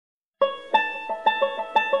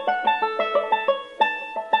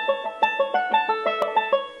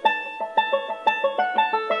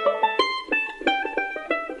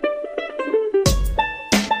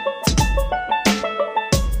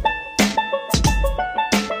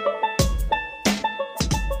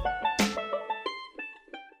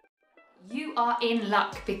are in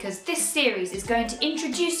luck because this series is going to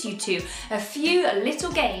introduce you to a few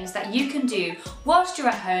little games that you can do whilst you're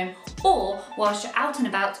at home or whilst you're out and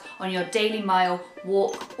about on your daily mile,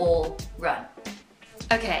 walk or run.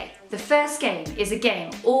 Okay, the first game is a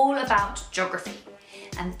game all about geography,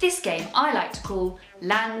 and this game I like to call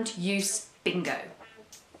Land Use Bingo.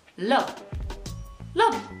 Lob.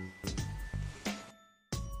 Lob.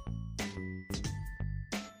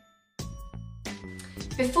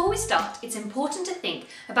 Before we start, it's important to think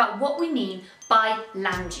about what we mean by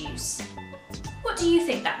land use. What do you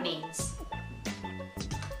think that means?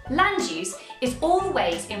 Land use is all the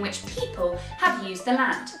ways in which people have used the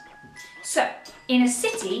land. So, in a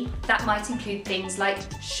city, that might include things like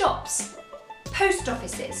shops, post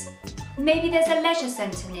offices, maybe there's a leisure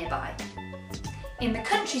centre nearby. In the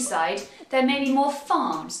countryside, there may be more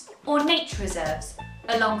farms or nature reserves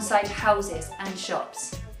alongside houses and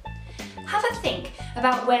shops. Have a think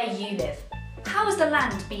about where you live. How is the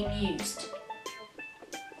land being used?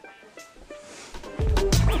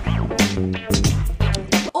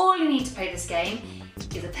 All you need to play this game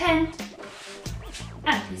is a pen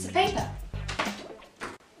and a piece of paper.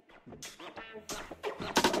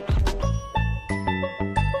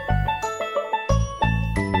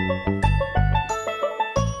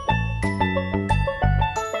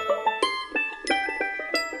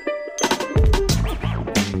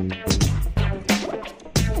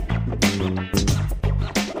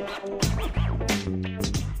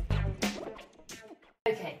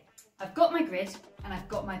 Okay, I've got my grid and I've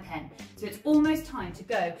got my pen, so it's almost time to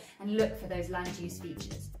go and look for those land use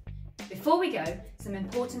features. Before we go, some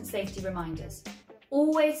important safety reminders.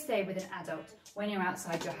 Always stay with an adult when you're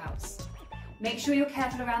outside your house. Make sure you're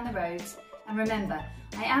careful around the roads, and remember,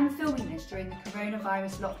 I am filming this during the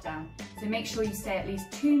coronavirus lockdown, so make sure you stay at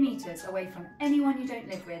least 2 meters away from anyone you don't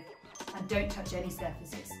live with and don't touch any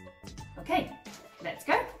surfaces. Okay, let's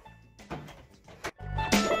go.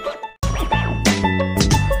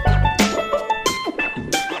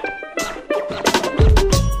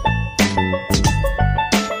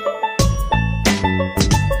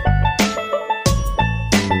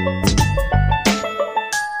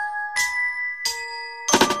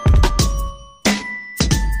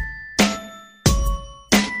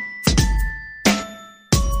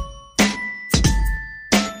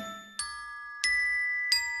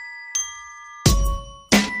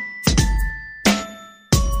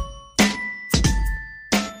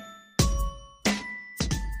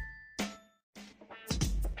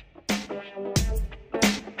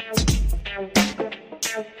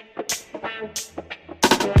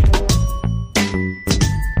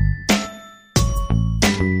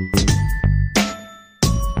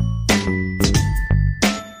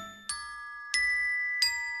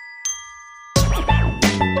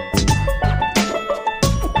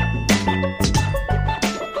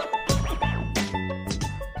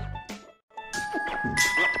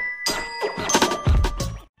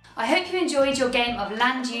 I hope you enjoyed your game of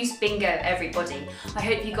Land Use Bingo, everybody. I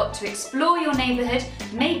hope you got to explore your neighbourhood.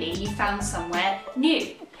 Maybe you found somewhere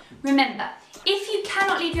new. Remember, if you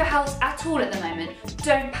cannot leave your house at all at the moment,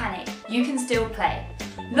 don't panic, you can still play.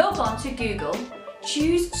 Log on to Google,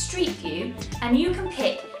 choose Street View, and you can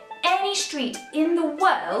pick any street in the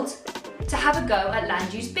world to have a go at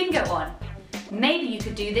Land Use Bingo on. Maybe you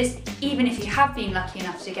could do this even if you have been lucky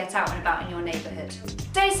enough to get out and about in your neighbourhood.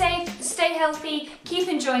 Stay safe, stay healthy, keep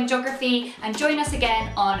enjoying geography, and join us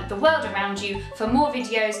again on The World Around You for more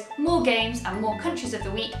videos, more games and more countries of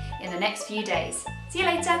the week in the next few days. See you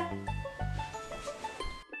later!